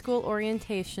preschool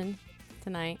orientation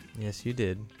tonight. Yes, you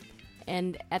did.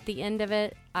 And at the end of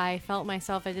it, I felt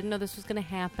myself, I didn't know this was going to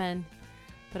happen,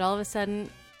 but all of a sudden,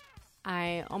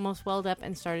 I almost welled up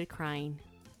and started crying.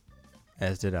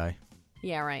 As did I.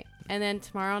 Yeah, right. And then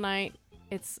tomorrow night,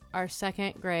 it's our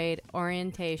second grade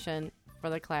orientation for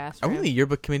the classroom. Are we the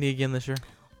yearbook committee again this year?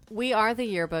 We are the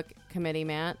yearbook committee,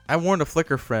 Matt. I warned a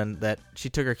Flickr friend that she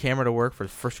took her camera to work for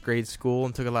first grade school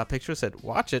and took a lot of pictures. Said,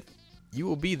 watch it. You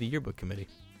will be the yearbook committee.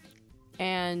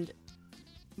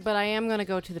 But I am going to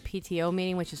go to the PTO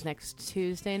meeting, which is next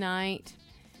Tuesday night.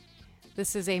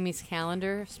 This is Amy's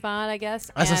calendar spot, I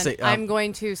guess. I'm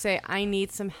going to say I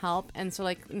need some help. And so,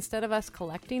 instead of us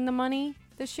collecting the money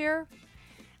this year,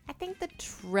 I think the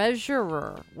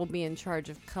treasurer will be in charge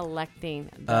of collecting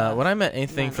the when I meant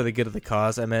anything money. for the good of the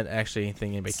cause, I meant actually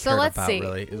anything anybody cared about,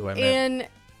 really, is what I meant.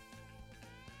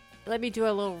 Let me do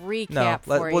a little recap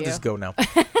for you. We'll just go now.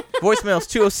 Voicemails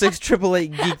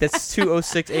 206-888-GEEK. That's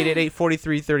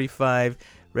 206-888-4335.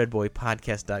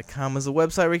 Redboypodcast.com is a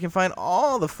website where you can find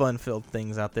all the fun-filled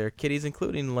things out there. Kitties,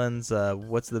 including Len's,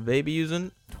 what's the baby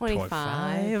using?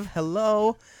 25.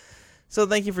 Hello. So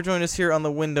thank you for joining us here on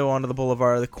the window onto the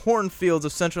boulevard, the cornfields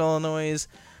of Central Illinois.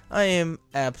 I am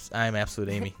Absolute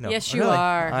Amy. No, yes, you really.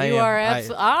 are.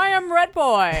 I am Red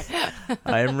Boy.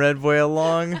 I am Red Boy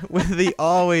along with the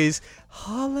always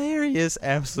hilarious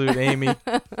Absolute Amy.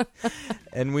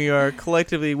 And we are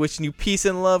collectively wishing you peace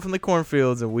and love from the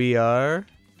cornfields, and we are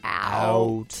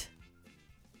out.